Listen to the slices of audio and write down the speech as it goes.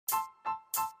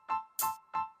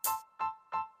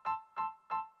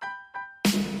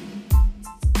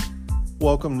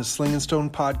Welcome to Sling and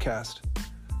Stone Podcast.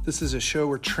 This is a show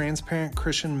where transparent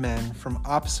Christian men from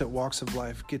opposite walks of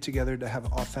life get together to have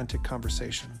authentic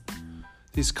conversation.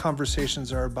 These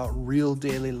conversations are about real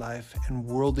daily life and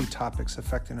worldly topics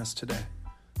affecting us today.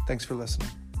 Thanks for listening.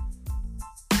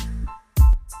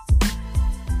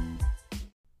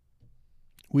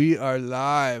 We are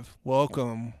live.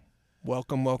 Welcome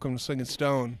to Sling and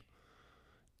Stone.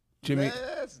 Jimmy,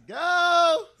 let's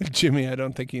go. Jimmy, I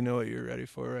don't think you know what you're ready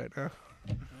for right now.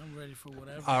 I'm ready for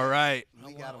whatever. All right.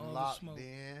 We got him locked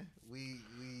in.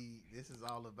 This is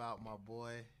all about my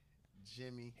boy,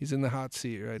 Jimmy. He's in the hot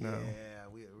seat right now. Yeah,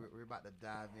 we're about to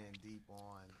dive in deep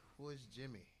on who is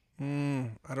Jimmy.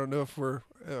 I don't know if we're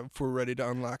ready to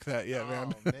unlock that yet,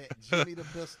 man. Jimmy the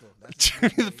Pistol.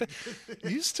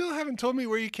 You still haven't told me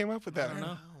where you came up with that. I don't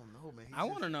know. I don't know, man. I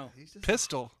want to know.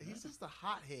 Pistol. He's just a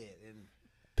hothead, and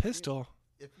Pistol.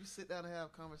 if you sit down and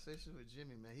have conversations with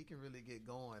Jimmy, man, he can really get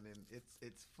going, and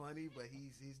it's funny, but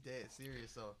he's dead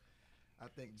serious. So I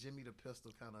think Jimmy the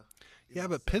Pistol kind of. Yeah,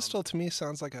 but pistol to me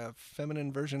sounds like a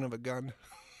feminine version of a gun.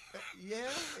 Yeah.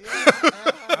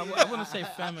 I wouldn't say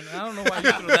feminine. I don't know why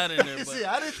you threw that in there. But See,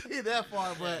 I didn't see that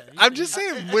far, but I'm just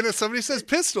saying, when somebody says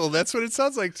pistol, that's what it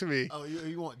sounds like to me. oh,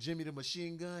 you want Jimmy the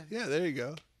Machine Gun? Yeah, there you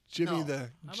go. Jimmy No. the.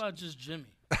 How about just Jimmy?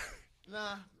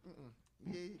 Nah.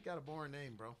 Yeah, you got a boring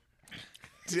name, bro.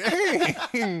 Dang.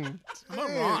 How about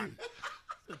Ron?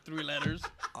 The 3 letters.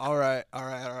 All right.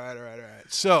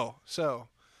 So,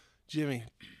 Jimmy,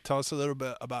 tell us a little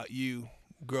bit about you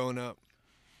growing up.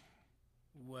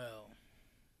 Well,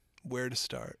 Where to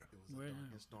start?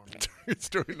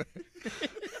 Story.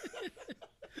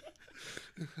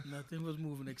 nothing was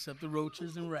moving except the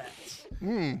roaches and rats.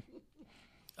 Where'd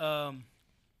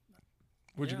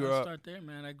you grow I'll up? start there,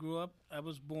 man. I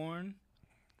was born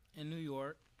in New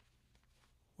York.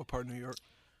 What part of New York?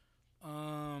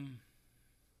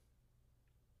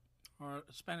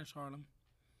 Spanish Harlem.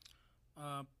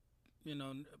 Whole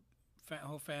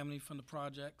family from the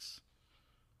projects.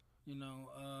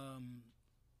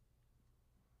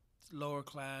 Lower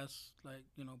class, like,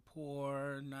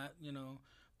 poor, not,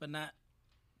 but not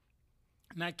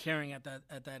caring at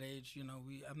that age.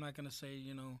 I'm not gonna say,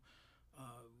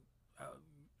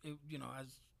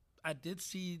 I did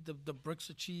see the bricks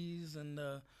of cheese and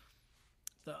the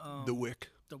Wick.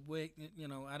 The Wick.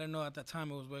 I don't know at that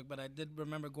time it was Wick, but I did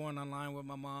remember going online with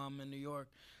my mom in New York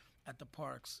at the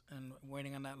parks and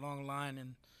waiting on that long line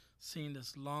and seeing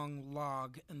this long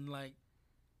log and like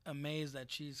amazed that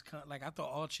cheese like I thought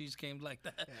all cheese came like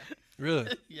that. Yeah.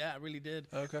 Really? Yeah, I really did.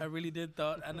 Okay. I really did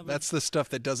thought. That's the stuff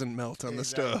that doesn't melt on the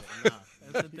stove. Nah.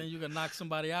 That's the thing you can knock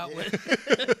somebody out with.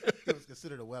 It was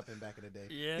considered a weapon back in the day.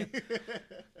 Yeah.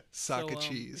 Sock of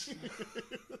cheese.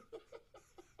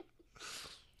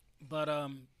 But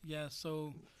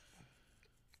so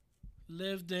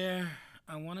lived there.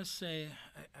 I want to say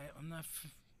I'm not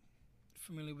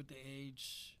familiar with the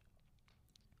age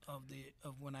of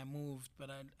when I moved, but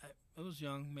I was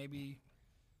young, maybe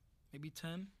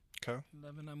 10, Okay.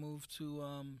 11. I moved to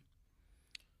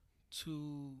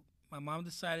my mom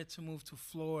decided to move to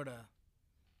Florida.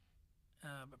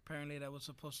 Apparently that was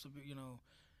supposed to be,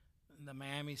 the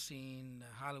Miami scene, the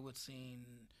Hollywood scene,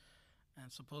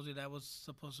 and supposedly that was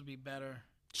supposed to be better.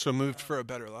 So moved for a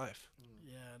better life.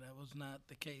 Yeah, that was not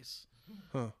the case.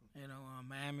 Huh.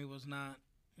 Miami was not,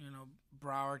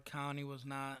 Broward County was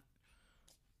not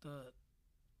the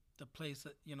place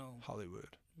that,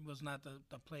 Hollywood. was not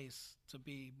the place to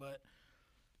be. But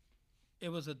it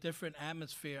was a different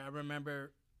atmosphere. I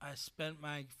remember I spent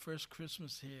my first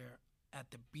Christmas here at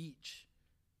the beach,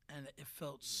 and it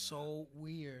felt so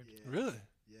weird. Yeah. Really?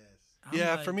 Yes.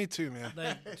 Yeah, like, for me too, man.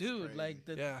 Like, dude, crazy.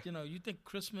 you think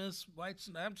Christmas, whites,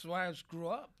 that's why I grew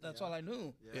up. That's all I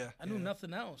knew. Yeah. I knew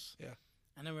nothing else. Yeah.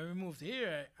 And then when we moved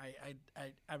here,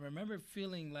 I remember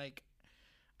feeling like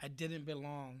I didn't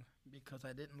belong because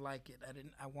I didn't like it.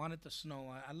 I wanted the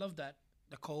snow. I love the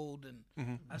cold, and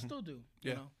I still do.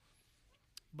 Yeah.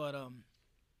 But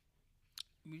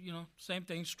same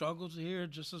thing. Struggles here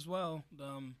just as well.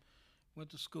 Went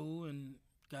to school and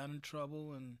got in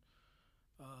trouble, and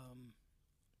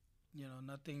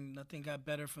nothing got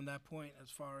better from that point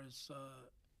as far as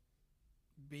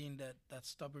being that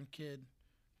stubborn kid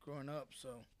growing up.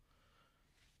 So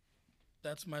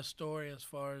that's my story as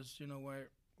far as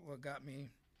what got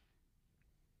me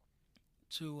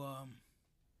to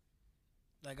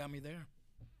that got me there.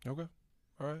 Okay.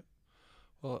 All right.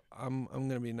 Well, I'm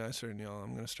gonna be nicer than y'all.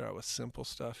 I'm gonna start with simple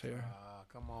stuff here.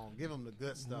 Come on, give him the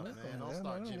good stuff, man. Don't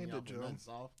start Jimmy off with nothing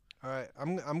soft. All right.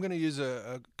 I'm gonna use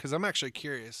because I'm actually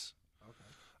curious. Okay.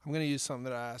 I'm gonna use something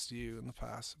that I asked you in the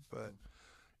past, but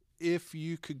if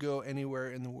you could go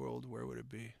anywhere in the world, where would it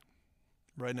be?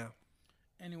 Right now.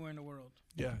 Anywhere in the world.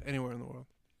 Yeah, anywhere in the world.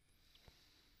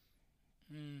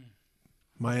 Mm.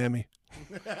 Miami.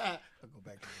 I'll go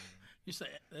back to You say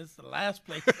that's the last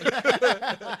place.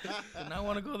 And I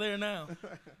want to go there now.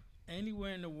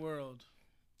 Anywhere in the world.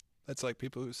 That's like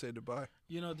people who say Dubai.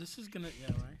 You know, this is gonna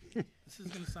right. This is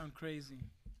gonna sound crazy,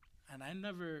 and I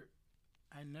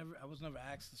was never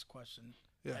asked this question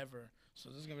ever. So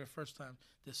this is gonna be the first time.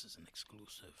 This is an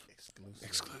exclusive.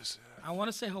 Exclusive. I want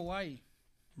to say Hawaii.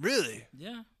 Really?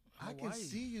 Yeah. I Hawaii. can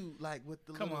see you like with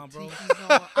the Come little on, bro. tikis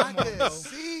on. I Come on, can bro.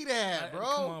 see that, bro.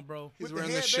 Come on, bro. He's With wearing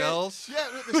the headband. shells. Yeah,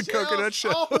 with the Coconut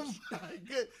shells. shells. Oh my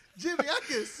good, Jimmy, I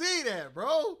can see that,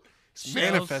 bro. He's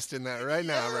manifesting that right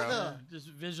now, bro. Yeah. Just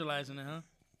visualizing it, huh?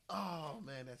 Oh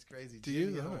man, that's crazy. Do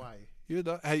Jimmy you? in Oh.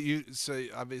 Hawaii. You say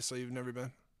obviously you've never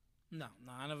been. No,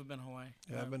 I never been to Hawaii.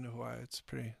 Yeah, I've been to Hawaii. It's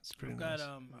pretty I've nice.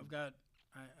 got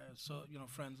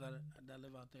friends that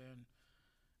live out there, and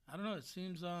I don't know. It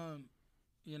seems I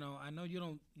know you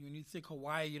don't, when you think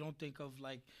Hawaii, you don't think of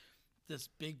like this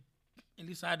big. At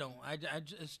least I don't.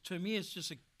 To me, it's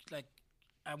just like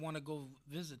I want to go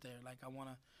visit there. Like I want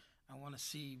to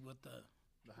see what the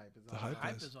hype is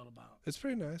hype is all about. It's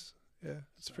pretty nice. Yeah,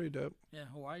 it's pretty dope. Yeah,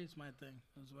 Hawaii is my thing.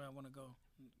 That's where I want to go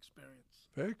and experience.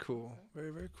 Very cool. Very,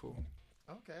 very cool.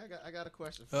 Okay, I got a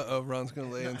question for you. Ron's gonna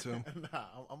lay into him. Nah,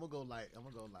 I'm gonna go light.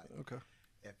 Okay.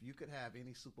 If you could have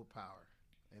any superpower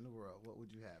in the world, what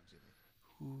would you have, Jimmy?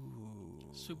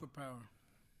 Ooh. Superpower.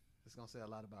 It's gonna say a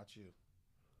lot about you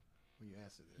when you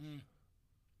answer this.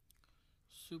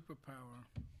 Superpower.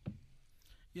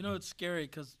 You know, it's scary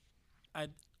because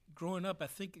growing up, I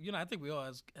think we all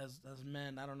as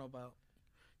men. I don't know about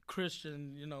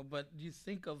Christian, but you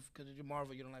think of, because you're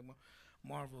Marvel, you don't like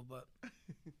Marvel, but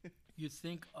you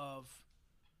think of.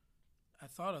 I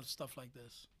thought of stuff like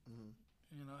this,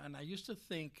 and I used to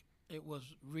think it was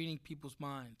reading people's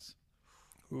minds.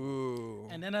 Ooh.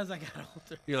 And then as I got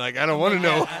older, You're like, I don't want to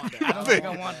know. I don't think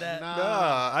I want that.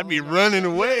 Nah, I'd be running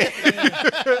away.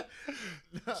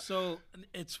 So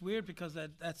it's weird because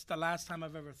that's the last time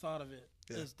I've ever thought of it.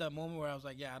 Yeah. It's the moment where I was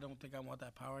like, yeah, I don't think I want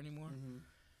that power anymore.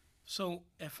 So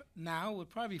if now it would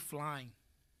probably be flying.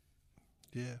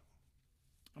 Yeah.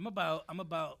 I'm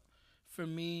about for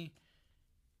me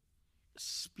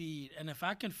speed, and if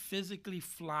I can physically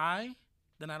fly,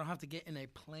 then I don't have to get in a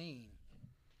plane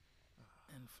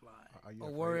and fly Are you or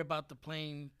afraid? worry about the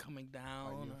plane coming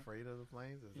down. Are you or- afraid of the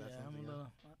planes? Is that Yeah, something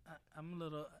else? I'm a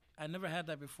little. I never had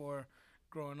that before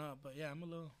growing up, but yeah, I'm a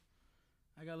little.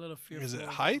 I got a little fearful. Is it of-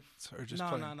 heights or just No,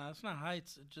 plane? no, it's not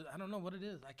heights. It just, I don't know what it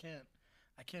is. I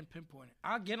can't pinpoint it.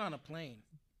 I'll get on a plane.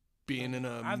 Being in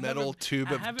a I've metal never- tube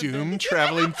I of haven't doom been-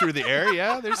 traveling through the air?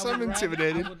 Yeah, there's I would some rather-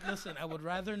 intimidated. I would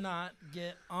rather not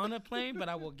get on a plane, but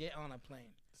I will get on a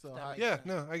plane. So That how, makes Yeah, sense.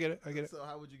 no, I get it. so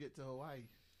how would you get to Hawaii?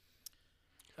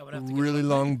 I would have to get Really on a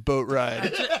long boat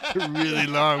ride. Really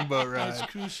long boat plane. It's ride.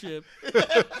 cruise ship.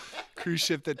 Cruise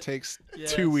ship that takes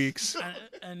Yes. 2 weeks.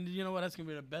 And you know what? That's gonna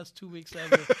be the best 2 weeks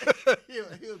ever.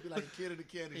 He'll be like a kid in the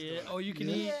candy Yeah. store. Oh, you can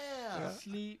Yeah. eat, Yeah.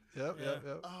 sleep. Yep, Yeah. yep,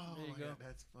 yep. Oh, There you yeah, go.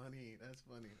 that's funny.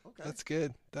 Okay. That's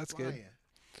good. That's good. Flying.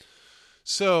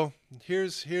 So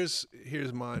here's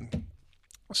mine.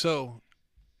 So,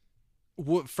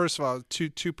 first of all,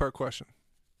 two-part question.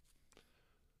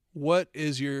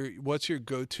 What's your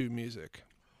go-to music?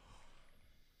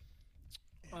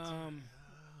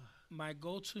 My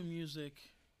go-to music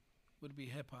would be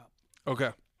hip hop.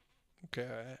 Okay.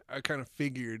 I kind of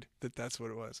figured that's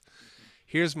what it was.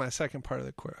 Here's my second part of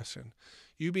the question.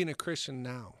 You being a Christian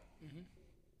now,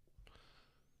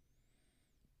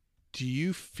 do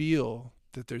you feel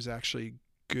that there's actually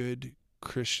good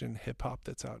Christian hip hop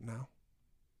that's out now?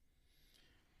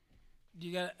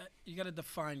 You gotta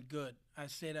define good. I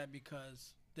say that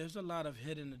because there's a lot of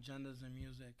hidden agendas in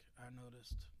music. I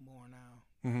noticed more now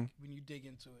Mm-hmm. when you dig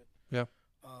into it. Yeah.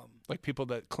 Like people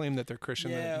that claim that they're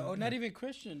Christian. Yeah, or not even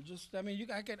Christian. Just I mean,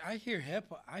 I hear hip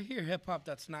hop. I hear hip hop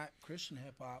that's not Christian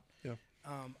hip hop. Yeah.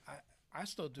 I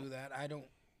still do that.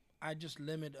 I just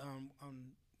limit on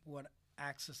what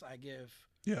access I give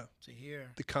Yeah. to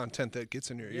hear. The content that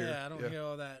gets in your ear. Yeah, I don't hear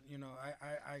all that.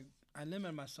 I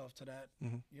limit myself to that.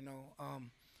 Mhm.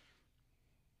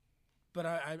 But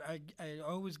I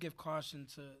always give caution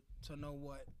to know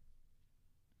what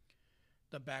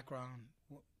the background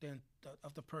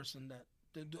of the person that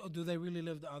do they really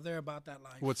live? Are they about that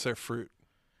life? What's their fruit?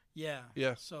 Yeah.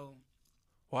 Yeah. So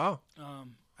Wow.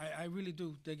 I really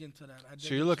do dig into that.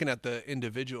 So you're looking at the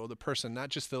individual, the person, not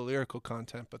just the lyrical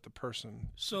content, but the person.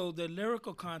 So the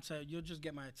lyrical content, you'll just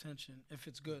get my attention if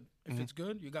it's good. If it's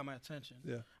good, you got my attention.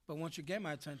 Yeah. But once you get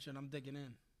my attention, I'm digging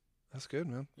in. That's good,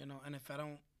 man. You know, and if I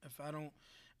don't,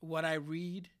 what I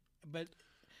read, but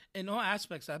in all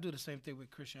aspects, I do the same thing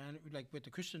with Christianity, like with the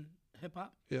Christian hip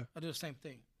hop. Yeah. I do the same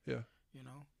thing. Yeah. You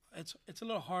know, it's a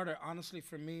little harder, honestly,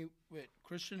 for me with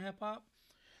Christian hip hop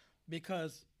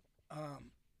because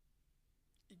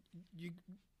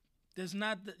there's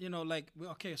not, you know, like,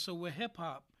 okay, so with hip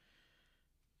hop,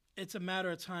 it's a matter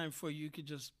of time for you could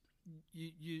just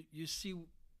you see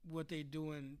what they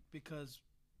doing because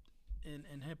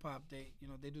in hip hop they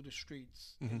do the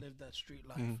streets, they live that street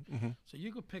life, so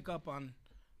you could pick up on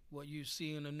what you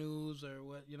see in the news or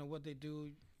what they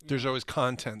do. There's always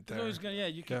content there.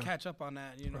 You can catch up on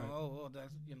that. You know, Right.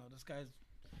 that's this guy's.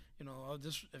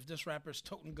 If this rapper's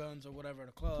toting guns or whatever at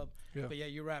a club, but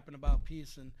you're rapping about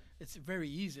peace, and it's very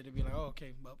easy to be like,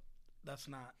 okay, but that's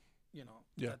not,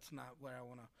 that's not where I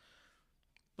want to.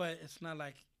 But it's not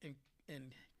like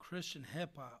in Christian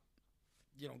hip hop,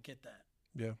 you don't get that.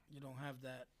 Yeah. You don't have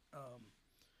that.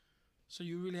 So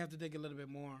you really have to dig a little bit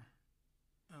more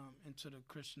into the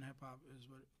Christian hip hop is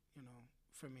what,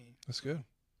 for me. That's good.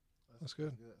 That's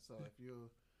good. So if you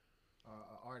are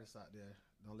an artist out there,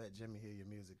 don't let Jimmy hear your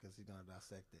music because he's gonna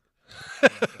dissect it.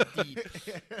 Deep.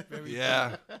 Very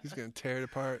He's gonna tear it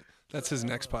apart. That's his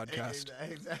next podcast.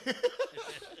 Exactly.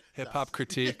 Hip hop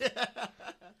critique.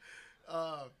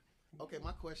 Okay,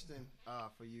 my question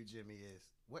for you, Jimmy, is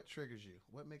what triggers you?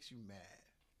 What makes you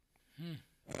mad?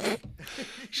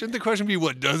 Shouldn't the question be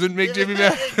what doesn't make Jimmy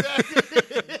mad?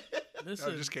 Exactly.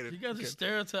 Listen, I'm just kidding. You guys are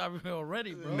stereotyping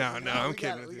already, bro. No, I'm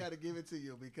kidding. We got to give it to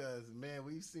you because, man,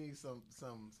 we've seen some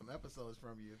episodes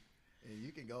from you, and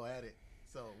you can go at it.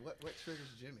 So, what triggers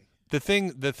Jimmy? The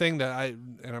thing that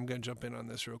I'm going to jump in on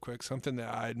this real quick, something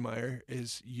that I admire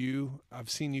is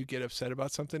I've seen you get upset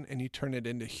about something and you turn it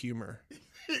into humor.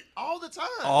 All the time.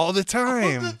 All the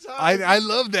time. All the time. I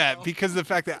love that because the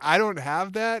fact that I don't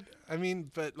have that,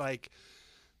 but like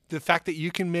the fact that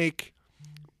you can make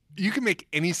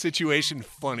any situation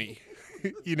funny.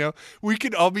 We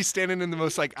could all be standing in the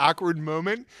most like awkward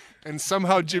moment and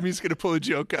somehow Jimmy's going to pull a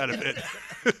joke out of it.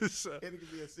 So. It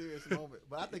could be a serious moment,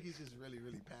 but I think he's just really,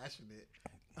 really passionate.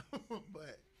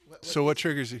 But what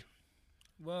triggers you?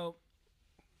 Well,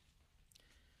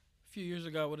 a few years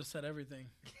ago, I would have said everything.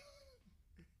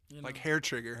 Like hair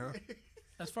trigger, huh?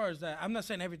 As far as that, I'm not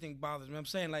saying everything bothers me. I'm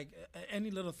saying like any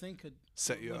little thing could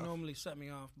set you off. Normally set me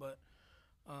off, but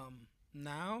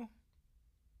now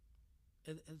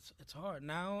it's hard.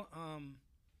 Now,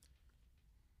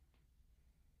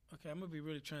 okay, I'm gonna be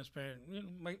really transparent.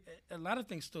 A lot of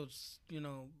things still,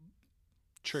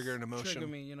 trigger an emotion. Trigger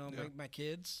me. My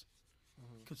kids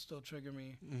could still trigger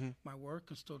me. Mm-hmm. My work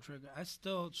could still trigger. I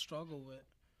still struggle with.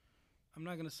 I'm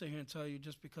not gonna sit here and tell you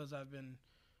just because I've been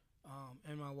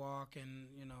in my walk and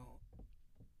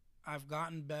I've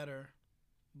gotten better,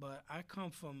 but I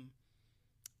come from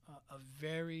a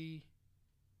very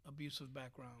abusive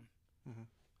background. Mm-hmm.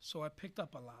 So I picked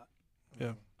up a lot.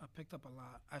 Yeah. I picked up a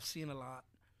lot. I've seen a lot.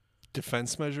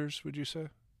 Defense measures, would you say?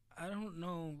 I don't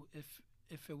know if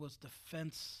it was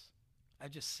defense. I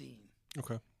just seen.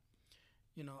 Okay.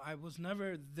 I was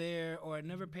never there, or I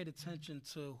never paid attention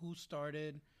to who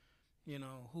started,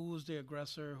 who was the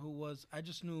aggressor, who was. I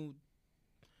just knew,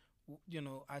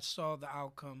 I saw the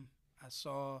outcome. I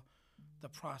saw the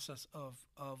process of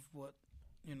what,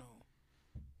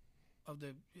 of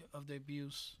the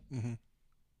abuse. Mm-hmm.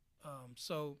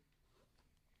 So,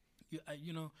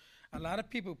 a lot of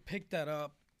people pick that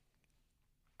up.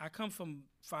 I come from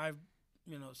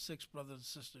 6 brothers and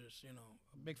sisters,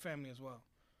 a big family as well.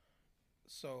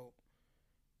 So,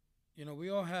 we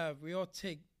all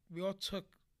took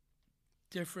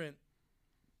different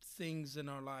things in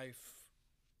our life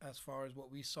as far as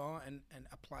what we saw and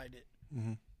applied it,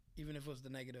 even if it was the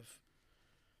negative.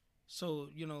 So,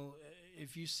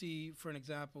 if you see, for an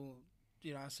example,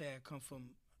 I say I come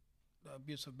from an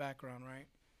abusive background, right?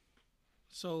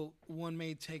 So one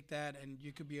may take that and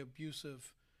you could be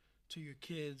abusive to your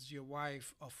kids, your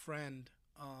wife, a friend,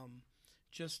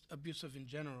 just abusive in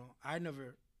general. I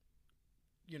never,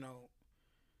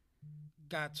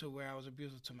 got to where I was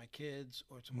abusive to my kids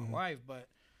or to my wife, but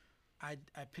I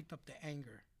picked up the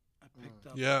anger. I picked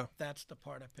up, that's the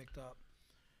part I picked up.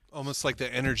 Almost like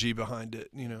the energy behind it,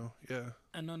 yeah.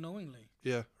 And unknowingly.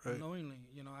 Yeah, right. Unknowingly,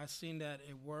 I seen that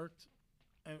it worked.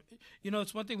 And,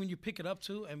 it's one thing when you pick it up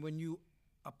too, and when you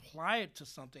apply it to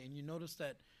something, and you notice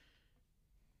that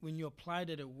when you applied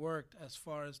it, it worked as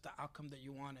far as the outcome that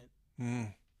you wanted. You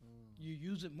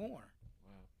use it more.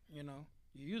 Wow.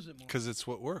 You use it more. Because it's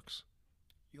what works.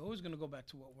 You're always going to go back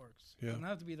to what works. Yeah. It doesn't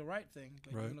have to be the right thing,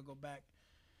 but right. you're going to go back.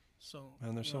 So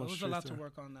man, there's so much it was a lot to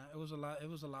work on that. It was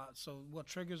a lot. So what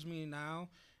triggers me now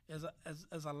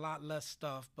is a lot less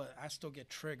stuff, but I still get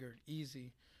triggered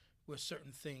easy with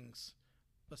certain things,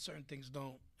 but certain things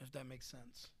don't, if that makes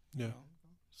sense. Yeah. You know?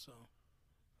 So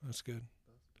That's good.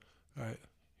 All right,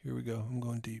 here we go. I'm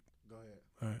going deep. Go ahead.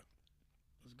 All right.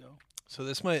 let's go. So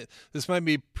this might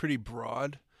be pretty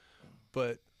broad,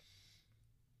 but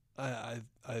I've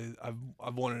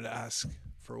wanted to ask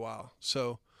for a while.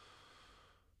 So,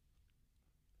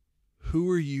 who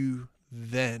were you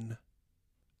then,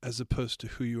 as opposed to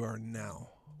who you are now?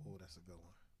 Oh, that's a good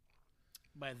one.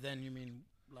 By then you mean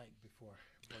like Before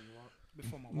you walk.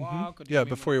 before my walk? Or do Yeah, you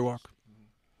mean before when your I walk.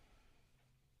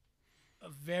 was a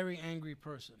very angry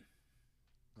person.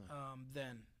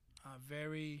 Then a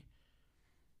very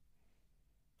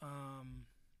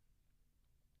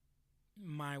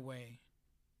my way.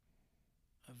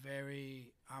 A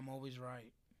very I'm always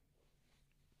right.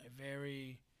 A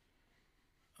very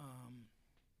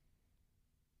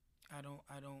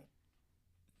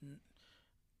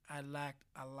I lacked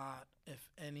a lot, if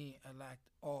any, I lacked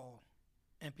all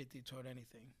empathy toward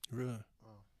anything. Really?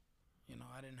 You know,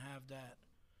 I didn't have that,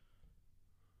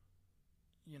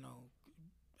 you know,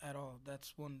 at all.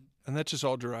 That's one. And that just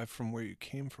all derived from where you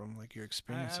came from, like your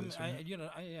experiences. right?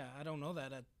 I don't know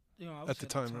that I would At say the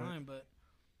time, right? but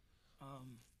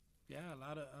yeah,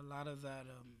 a lot of that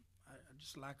I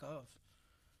just lack of.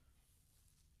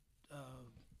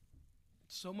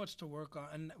 So much to work on,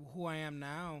 and who I am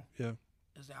now Yeah.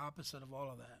 is the opposite of all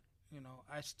of that. You know,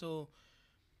 I still,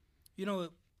 you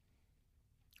know,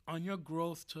 on your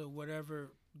growth to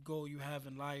whatever goal you have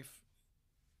in life,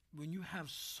 when you have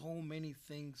so many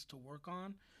things to work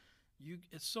on,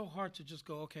 it's so hard to just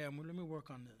go, okay, let me work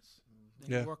on this.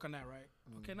 Then Yeah. you work on that, right?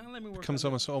 Okay, now let me work Becomes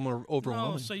on this. almost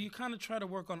overwhelming. No, so you kind of try to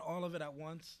work on all of it at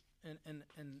once, and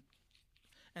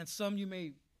some you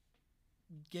may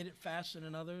get it faster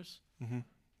than others,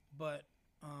 but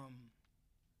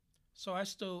so I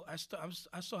still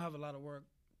have a lot of work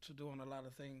to do on a lot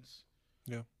of things.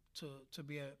 Yeah. To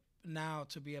be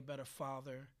a better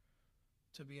father,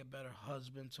 to be a better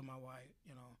husband to my wife,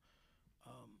 you know,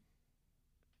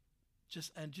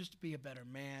 just to be a better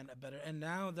man, and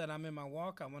now that I'm in my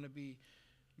walk, I want to be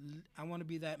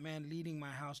that man leading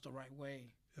my house the right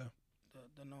way. Yeah.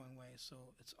 The knowing way. So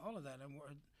it's all of that,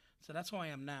 so that's who I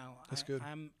am now. That's good.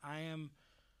 I am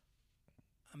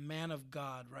a man of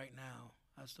God right now,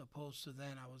 as opposed to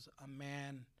then I was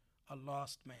a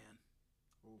lost man.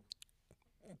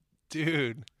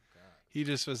 Dude, he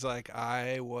just was like,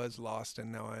 I was lost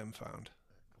and now I am found.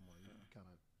 Come on, you kind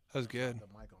of. That was good. The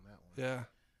mic on that one. Yeah.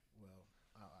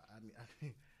 Well, I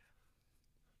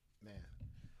man.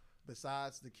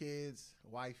 Besides the kids,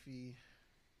 wifey,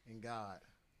 and God,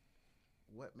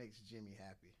 what makes Jimmy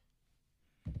happy?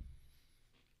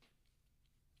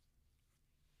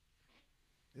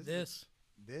 This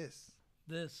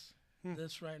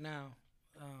This right now,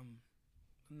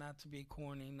 not to be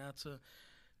corny,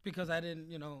 because I didn't,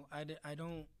 you know, I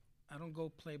don't go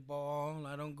play ball.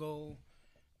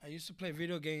 I used to play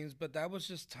video games, but that was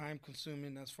just time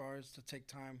consuming as far as to take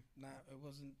time. It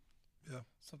wasn't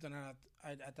something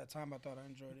at that time I thought I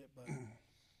enjoyed it, but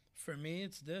for me,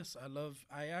 it's this.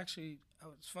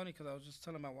 It's funny because I was just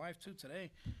telling my wife too today,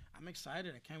 I'm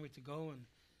excited. I can't wait to go and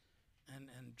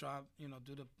drop, you know,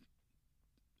 do the,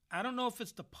 I don't know if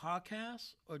it's the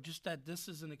podcast or just that this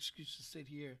is an excuse to sit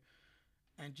here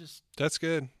and just That's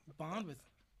good. bond with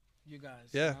you guys.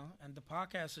 Yeah. You know? And the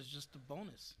podcast is just a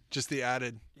bonus. Just the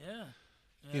added, Yeah.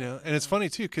 you know, and it's funny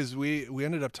too, because we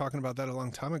ended up talking about that a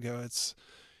long time ago.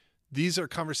 These are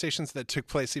conversations that took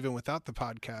place even without the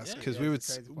podcast, Yeah. because Yeah, we would it's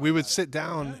a crazy part we would about it. sit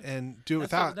down and do it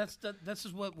without. That's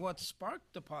just what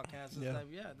sparked the podcast. Is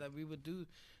Yeah. that we would do,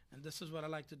 and this is what I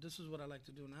like to do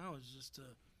now, is just to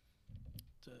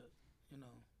you know,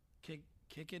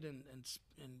 kick it and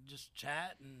just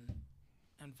chat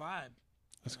and vibe.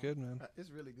 That's good, man. It's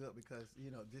really good because,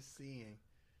 you know, just seeing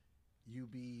you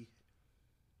be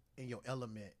in your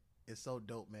element is so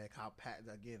dope, man. How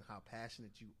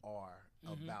passionate you are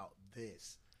about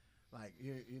this. Like,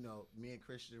 you know, me and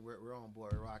Christian, we're on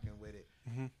board, rocking with it.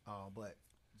 But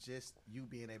just you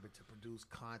being able to produce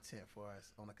content for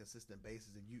us on a consistent basis,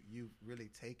 and you really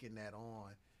taking that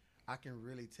on, I can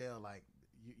really tell, like,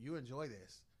 you enjoy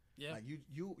this. Yeah. Like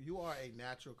you are a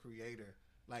natural creator.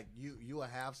 Like you will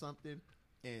have something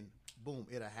and boom,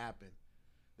 it'll happen.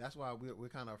 That's why we're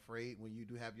kind of afraid when you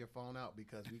do have your phone out,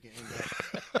 because we can end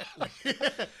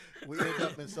up we end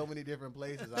up in so many different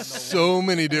places. I know So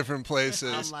many different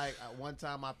places. I'm like, one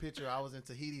time my picture, I was in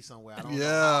Tahiti somewhere. I don't know Yeah,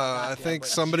 how I I got there, think but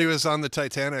somebody was on the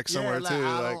Titanic somewhere yeah,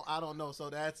 too. I don't know.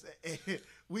 So that's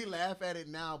we laugh at it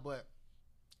now, but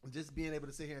just being able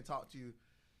to sit here and talk to you,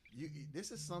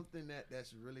 This is something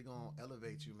that's really gonna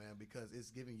elevate you, man, because it's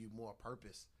giving you more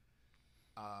purpose.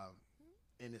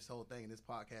 In this whole thing, this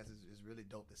podcast is really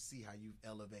dope to see how you've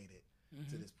elevated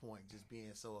to this point, just being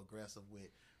so aggressive with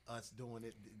us doing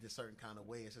it this certain kind of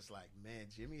way. It's just like, man,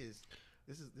 Jimmy is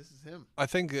this is him. I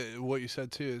think what you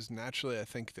said too is naturally. I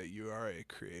think that you are a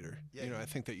creator. Yeah, I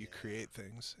think that you create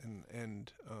things,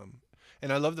 and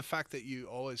I love the fact that you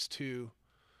always too,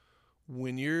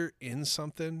 when you're in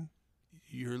something,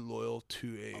 you're loyal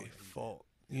to a fault.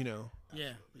 Yeah.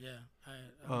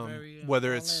 I'm very,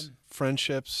 whether all it's in.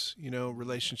 friendships,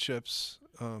 relationships,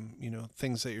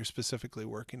 things that you're specifically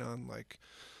working on, like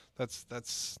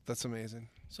that's amazing.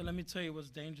 So let me tell you what's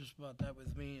dangerous about that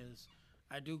with me is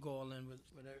I do go all in with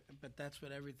but that's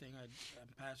with everything I'm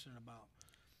passionate about.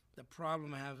 The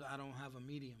problem I don't have a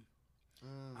medium.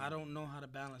 I don't know how to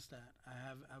balance that.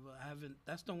 I haven't.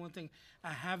 That's the one thing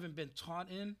I haven't been taught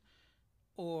in,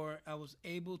 or I was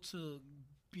able to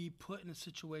be put in a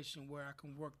situation where I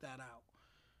can work that out.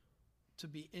 To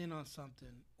be in on something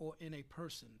or in a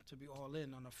person, to be all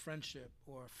in on a friendship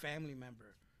or a family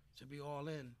member, to be all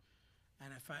in.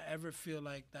 And if I ever feel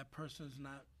like that person's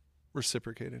not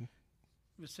Reciprocated,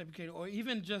 or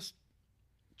even just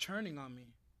churning on me,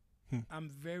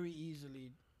 I'm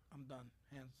done.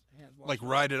 Hands wash like it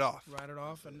ride it off. Write it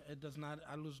off, and it does not.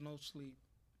 I lose no sleep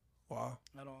Wow.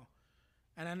 at all,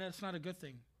 and that's not a good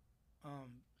thing.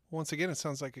 Once again, it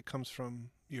sounds like it comes from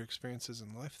your experiences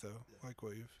in life, though, like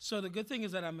what you've. So the good thing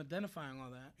is that I'm identifying all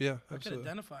that. Yeah, I absolutely.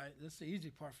 can identify it. That's the easy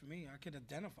part for me. I can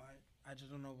identify it. I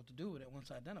just don't know what to do with it once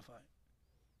I identify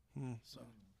it. So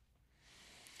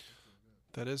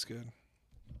That is good.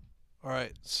 All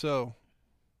right, so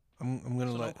I'm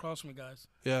gonna don't cross me, guys.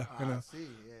 Yeah, I know. See,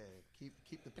 yeah.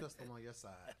 Keep the pistol on your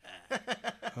side.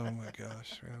 Oh my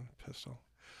gosh, man, pistol.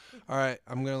 All right,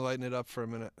 I'm gonna lighten it up for a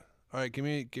minute. All right, give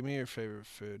me your favorite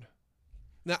food.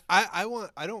 Now, I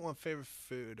don't want favorite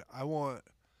food. I want,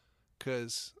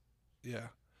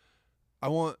 I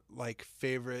want like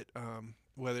favorite,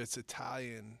 whether it's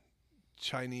Italian,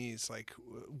 Chinese, like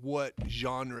what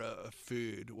genre of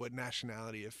food, what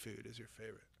nationality of food is your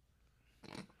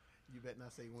favorite? You better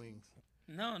not say wings.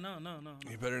 No.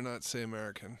 You better not say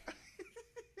American.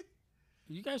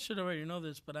 You guys should already know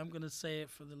this, but I'm gonna say it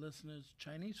for the listeners.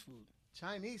 Chinese food,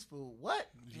 Chinese food. What?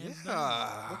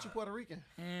 Yeah. What, you Puerto Rican?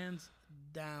 hands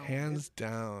down. Hands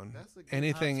down. That's a good-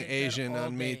 Anything I'll take that Asian all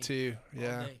on me day. too.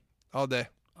 Yeah. All day.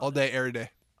 All day, every day.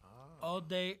 All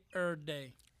day, every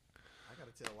day. I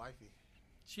gotta tell wifey.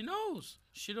 She knows.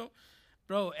 She don't,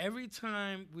 bro. Every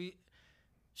time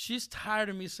she's tired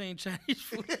of me saying Chinese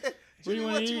food. What do you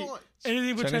want to eat? want?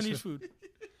 Anything but Chinese Chinese food.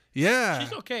 Yeah.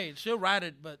 She's okay. She'll ride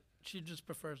it, but she just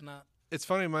prefers not. It's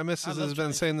funny. My missus love has been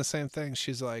Chinese saying the same thing.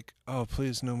 She's like, "Oh,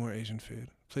 please, no more Asian food.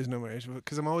 Please, no more Asian food."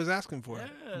 Because I'm always asking for it.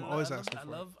 Yeah, I'm always I asking for it.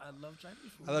 I love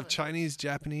Chinese food. I love Chinese,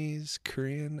 Japanese,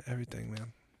 Korean, everything,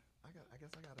 man. I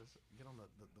guess I gotta get on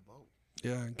the boat.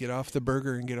 Yeah, get off the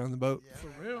burger and get on the boat. Yeah, For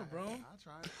real, bro. I'll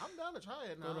try it. I'm down to try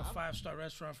it Go now. to a 5-star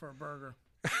restaurant for a burger.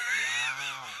 Wow.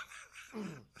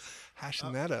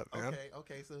 Hashing that up, man.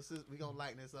 Okay. So we're gonna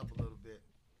lighten this up a little bit.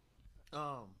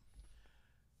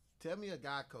 Tell me a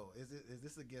guy code. Is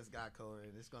this against guy code,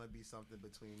 and it's gonna be something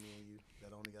between me and you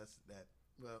that only us that.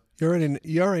 Well,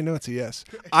 You already know it's a yes.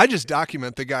 I just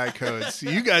document the guy codes.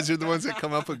 You guys are the ones that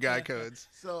come up with guy codes.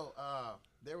 so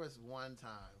there was one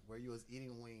time where you was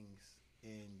eating wings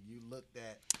and you looked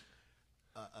at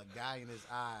a guy in his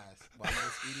eyes while you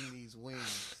was eating these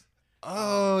wings.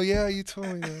 Oh yeah, you told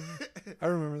me that. I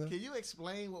remember that. Can you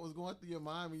explain what was going through your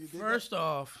mind when you did First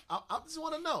off, that? I just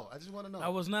want to know. I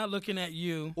was not looking at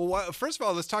you. Well, first of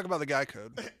all, let's talk about the guy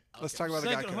code. Let's talk about the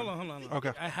guy Second, code. hold on.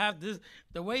 Okay. I have this.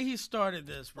 The way he started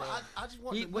this, bro. I just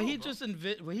want to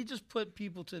know. He just put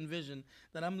people to envision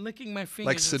that I'm licking my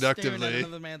fingers and seductively. staring at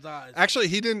another man's eyes. Actually,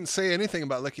 he didn't say anything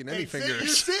about licking any You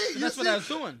fingers. see, That's what I was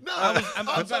doing. No, I'm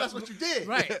so that's what you did.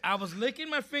 Right. I was licking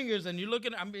my fingers, and you're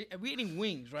looking. I'm eating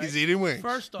wings, right? He's eating wings.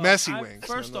 First off, Messy wings.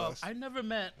 First off, nonetheless. I never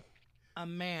met a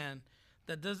man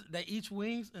that eats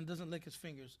wings and doesn't lick his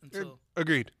fingers until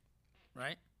Agreed.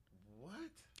 right. What?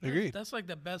 Agreed. That's like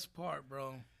the best part,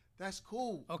 bro. That's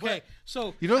cool. Okay,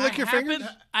 so You don't lick I your happened- fingers?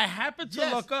 I happened to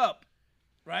Yes. look up,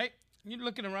 right? You're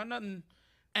looking around, nothing,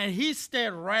 and he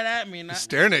stared right at me. And He's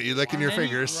staring at you, licking your and he-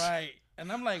 fingers. right?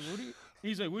 And I'm like, "What are you?"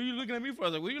 He's like, "What are you looking at me for?" I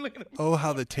was like, "What are you looking at?" Me? Oh,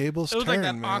 how the tables It was turn, like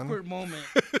that man. awkward moment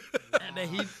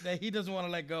that he doesn't want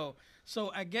to let go.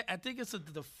 So I think it's a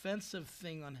defensive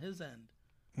thing on his end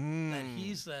that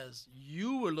he says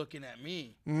you were looking at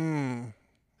me.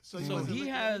 So, you So wasn't he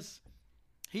looking at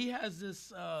has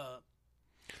this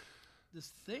this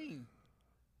thing.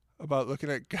 about looking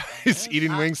at guys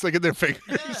eating wings, look at their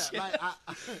fingers. Yeah, like I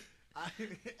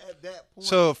at that point.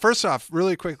 So first off,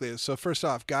 really quickly. So first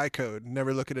off, guy code: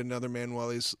 never look at another man while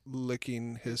he's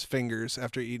licking his fingers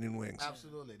after eating wings.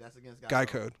 Absolutely, that's against Guy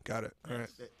code. Got it. All right.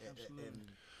 And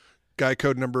Guy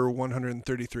code number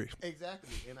 133. exactly,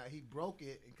 and he broke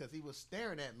it because he was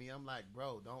staring at me. I'm like,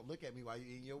 bro, don't look at me while you're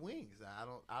eating your wings.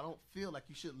 I don't feel like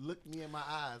you should look me in my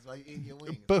eyes while you're eating your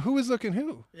wings. But who was looking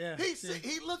who? Yeah.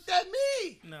 He looked at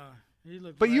me. No. He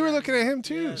looked But you right were looking me. at him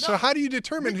too. Yeah. So how do you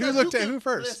determine who Because looked you at can- who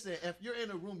first? Listen, if you're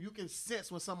in a room, you can sense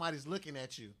when somebody's looking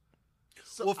at you.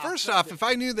 So Well, I first felt off, it. if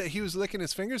I knew that he was licking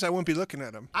his fingers, I wouldn't be looking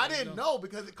at him. I didn't know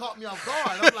because it caught me off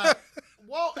guard. I'm like,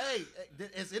 whoa, hey,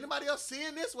 is anybody else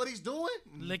seeing this? What he's doing?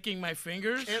 Licking my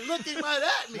fingers. And looking right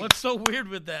at me. What's so weird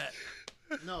with that?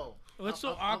 No. What's so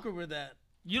I'm- awkward with that?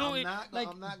 You don't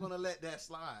I'm not gonna let that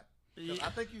slide. 'Cause I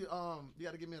think you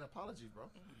got to give me an apology, bro.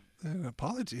 An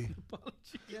apology.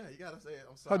 Yeah, you gotta say it.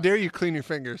 I'm sorry. How dare you clean your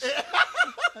fingers?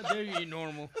 How dare you eat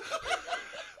normal?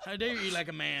 How dare you eat like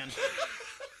a man?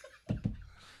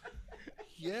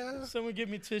 Yeah. Someone give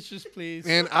me tissues, please.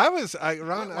 And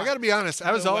Ron, I got to be honest.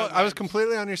 I was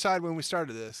completely on your side when we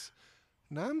started this.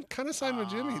 Now I'm kind of siding with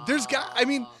Jimmy.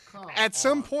 At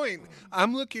some point,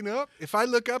 I'm looking up. If I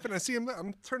look up and I see him,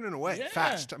 I'm turning away Yeah.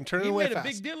 fast. I'm turning he away made fast.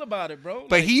 a big deal about it, bro.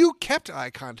 But Like, you kept eye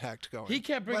contact going. he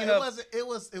kept But bringing it up. wasn't. It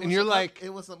was. And you're like- it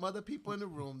was some other people in the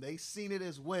room. They seen it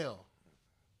as well,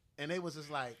 and they was just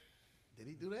like, "Did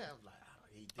he do that?" I was like,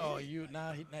 "He did." Oh, you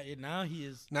now he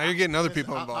is. Now you're getting other Listen,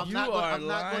 people involved. You not gonna, are I'm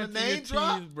not lying gonna to your name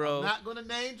drop, teeth, bro. I'm not gonna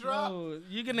name drop. Bro,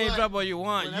 you can name but drop all you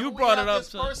want. whenever You we brought have it up this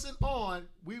to person on.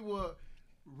 We were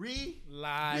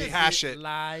lies. Rehash it.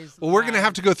 Lies. Well, we're gonna have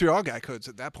lies. to go through all guy codes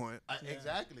at that point.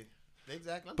 Exactly.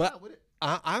 I'm But down with it.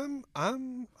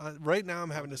 I'm right now. I'm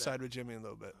having to side with Jimmy a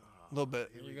little bit.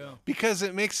 Here we go. Because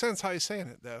it makes sense how he's saying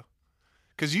it, though.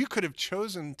 Because you could have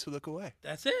chosen to look away.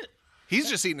 That's it. He's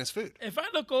just eating his food. If I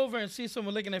look over and see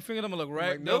someone licking their finger, I'm gonna look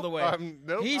right like, the other nope, way.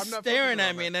 nope, He's I'm not staring focusing at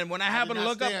on me, that. and then when I did happen to not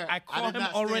look up, stare. I I call did him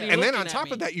not already. stare. And then looking on at top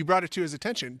me. of that, you brought it to his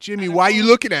attention. Jimmy, And I why call you him-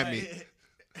 looking at me?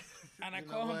 and I You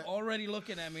know call him what? already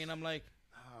looking at me, and I'm like,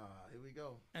 Here we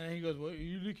go. and then he goes, "What?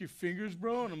 You lick your fingers,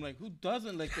 bro?" And I'm like, "Who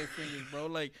doesn't lick their fingers, bro?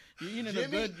 Like you eating a Jimmy,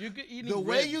 good, you're eating The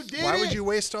way ribs. you did Why it. would you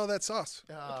waste all that sauce?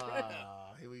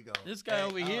 Here we go. This guy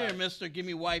over all here, right. Mister, give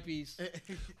me wipies.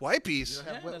 Wipies. You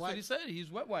Yeah, have wet that's what he wipes? said. He's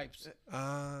wet wipes.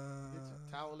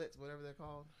 Towelettes, whatever they're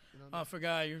called. You know I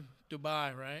forgot you're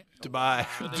Dubai, right? Dubai.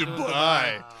 what they do in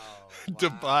Dubai. Wow.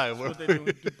 Dubai. What they do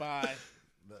in Dubai.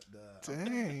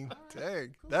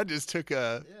 Dang. That just took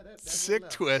a that's sick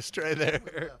left. twist right there.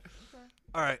 Okay.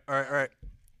 All right.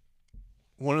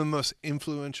 One of the most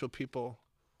influential people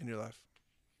in your life,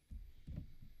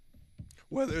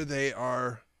 whether they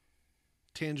are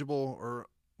tangible or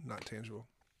not tangible.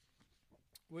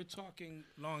 We're talking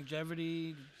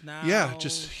longevity now. Yeah,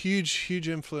 just huge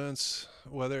influence.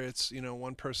 Whether it's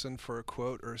one person for a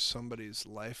quote or somebody's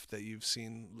life that you've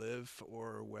seen live,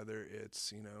 or whether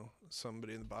it's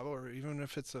somebody in the Bible, or even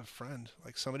if it's a friend,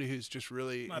 like somebody who's just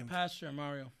really my pastor,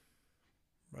 Mario.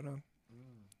 right on.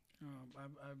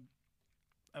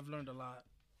 I've learned a lot.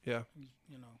 Yeah,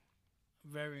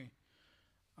 Very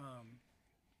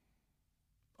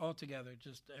altogether,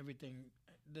 just everything.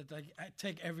 I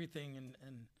take everything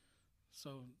and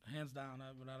so hands down,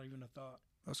 without even a thought.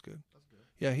 that's good. That's good.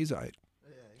 Yeah, he's alright.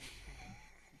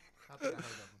 I think I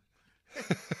heard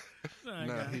of him.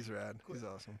 No, he's rad. He's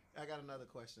awesome. I got another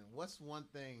question. What's one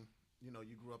thing, you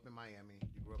grew up in Miami,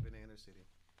 you grew up in the inner city.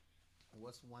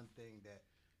 What's one thing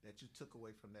that you took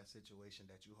away from that situation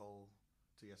that you hold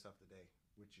to yourself today,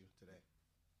 with you today?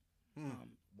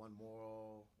 One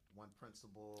moral, one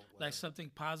principle. Like whatever. something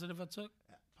positive I took.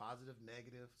 Positive,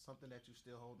 negative, something that you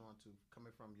still hold on to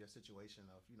coming from your situation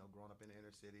of, growing up in the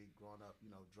inner city, growing up,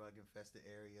 drug infested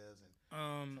areas, and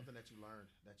something that you learned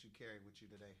that you carry with you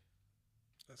today.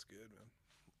 That's good, man.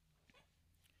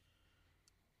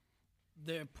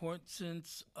 The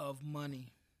importance of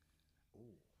money.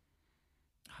 Ooh.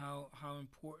 How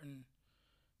important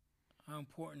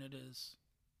it is,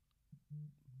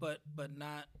 but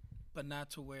not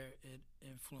to where it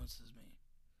influences me.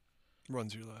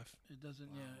 Runs your life. It doesn't.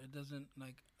 Wow. Yeah, it doesn't.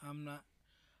 Like I'm not.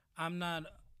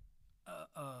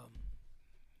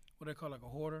 What I call like a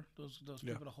hoarder. Those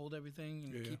people that hold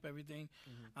everything and keep everything.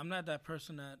 Mm-hmm. I'm not that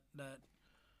person that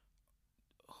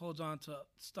holds on to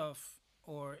stuff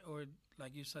or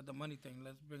like you said, the money thing.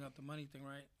 Let's bring up the money thing,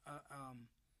 right?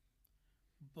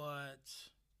 But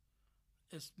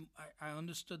I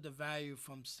understood the value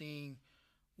from seeing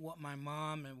what my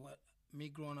mom and what me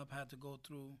growing up had to go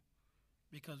through,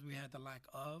 because we had the lack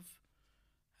of,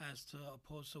 as to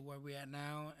opposed to where we at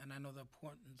now, and I know the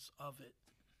importance of it.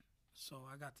 So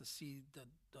I got to see the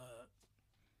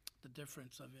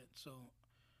difference of it. So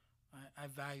I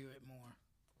value it more.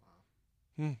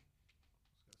 Wow.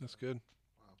 That's good.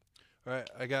 Wow. All right,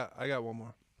 I got one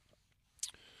more.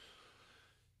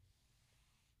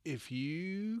 If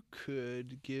you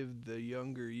could give the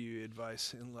younger you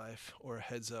advice in life or a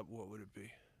heads up, what would it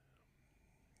be?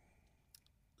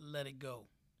 Let it go.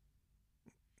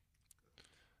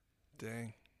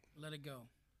 Dang. Let it go.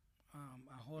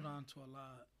 I hold on to a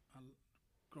lot.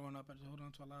 Growing up, I hold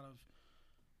on to a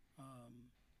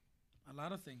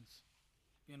lot of things.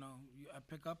 You know, I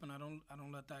pick up and I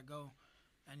don't let that go,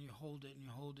 and you hold it and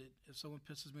you hold it. If someone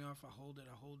pisses me off, I hold it.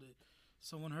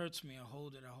 Someone hurts me, I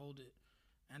hold it.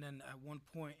 And then at one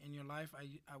point in your life, I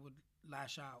would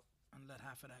lash out and let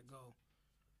half of that go,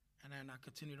 and then I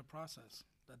continue the process,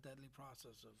 that deadly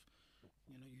process of,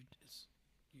 you know,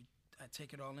 I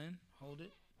take it all in, hold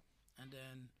it, and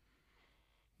then,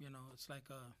 you know, it's like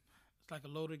a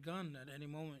loaded gun. At any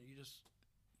moment, you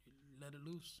let it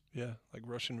loose. Yeah, like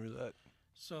Russian roulette.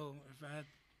 So if I had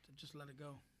to just let it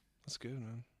go. That's good,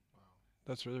 man. Wow.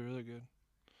 That's really, really good.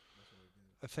 That's really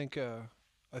good.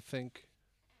 I think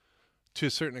to a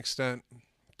certain extent,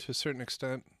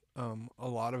 a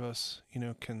lot of us, you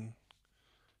know, can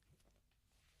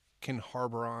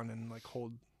harbor on and like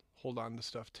hold on to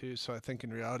stuff too. So I think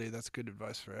in reality, that's good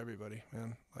advice for everybody,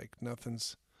 man. Like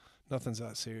nothing's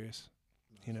that serious,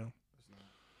 you know? It's not.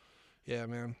 Yeah,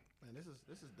 man. Man, this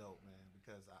is dope, man,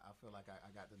 because I feel like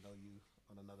I got to know you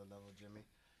on another level, Jimmy.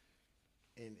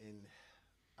 And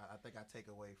I think I take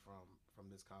away from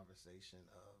this conversation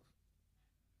of,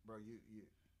 bro, your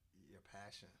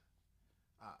passion.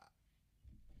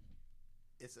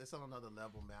 It's on another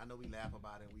level, man. I know we laugh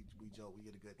about it, we joke, we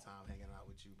get a good time hanging out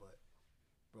with you, but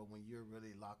bro, when you're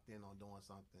really locked in on doing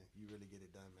something, you really get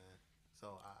it done, man.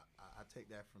 So I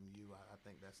take that from you. I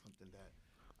think that's something that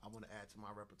I want to add to my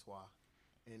repertoire.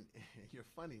 And you're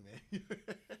funny, man.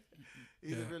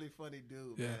 He's a really funny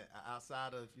dude, man.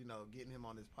 Outside of, you know, getting him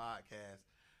on this podcast,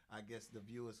 I guess the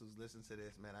viewers who's listening to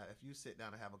this, man, if you sit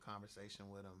down and have a conversation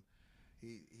with him,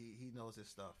 he knows his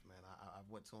stuff, man. I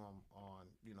went to him on,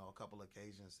 you know, a couple of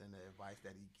occasions, and the advice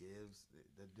that he gives,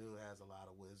 the dude has a lot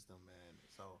of wisdom, man.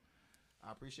 So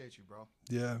I appreciate you, bro.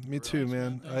 Yeah, me too,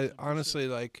 man. I honestly,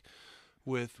 like,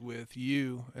 with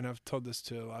you, and I've told this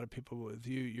to a lot of people, with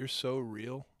you, you're so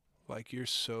real. Like, you're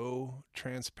so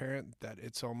transparent that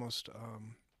it's almost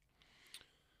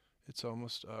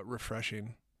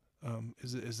refreshing,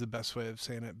 is the best way of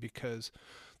saying it, because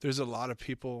there's a lot of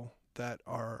people that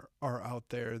are out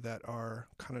there that are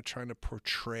kind of trying to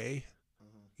portray,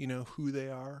 you know, who they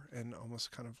are, and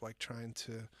almost kind of like trying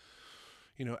to,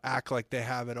 you know, act like they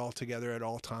have it all together at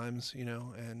all times, you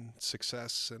know, and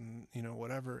success and, you know,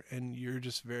 whatever. And you're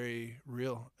just very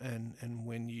real. And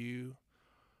when you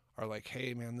are like,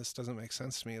 hey man, this doesn't make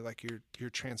sense to me, like you're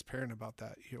transparent about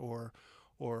that. Or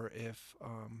if,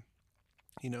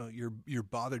 you know, you're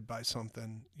bothered by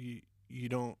something,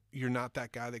 you're not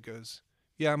that guy that goes,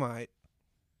 yeah, I'm all right.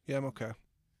 Yeah, I'm okay.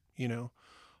 You know?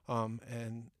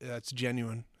 And that's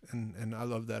genuine. And I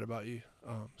love that about you.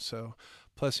 So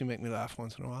plus you make me laugh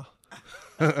once in a while.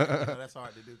 You know, that's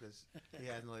hard to do because he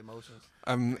has no emotions.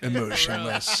 I'm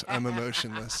emotionless. I'm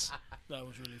emotionless. That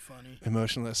was really funny.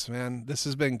 Emotionless, man. This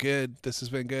has been good.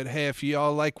 Hey, if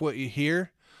y'all like what you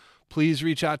hear, please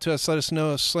reach out to us. Let us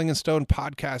know.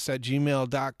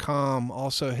 slingandstonepodcast@gmail.com.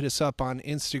 Also hit us up on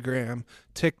Instagram,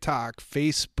 TikTok,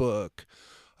 Facebook.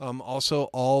 Also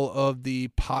all of the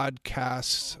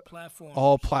podcasts,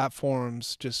 all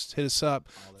platforms. Just hit us up.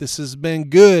 This has been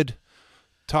good.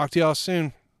 Talk to y'all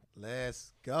soon.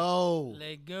 Let's go.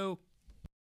 Let go.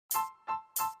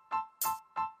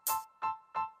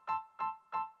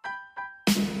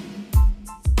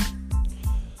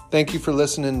 Thank you for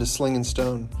listening to Sling and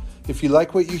Stone. If you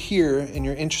like what you hear and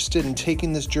you're interested in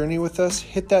taking this journey with us,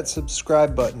 hit that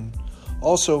subscribe button.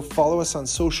 Also, follow us on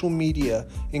social media,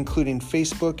 including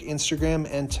Facebook, Instagram,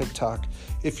 and TikTok.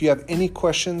 If you have any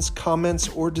questions, comments,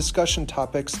 or discussion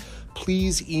topics,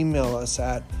 please email us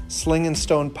at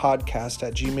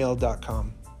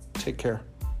slingandstonepodcast@gmail.com. Take care.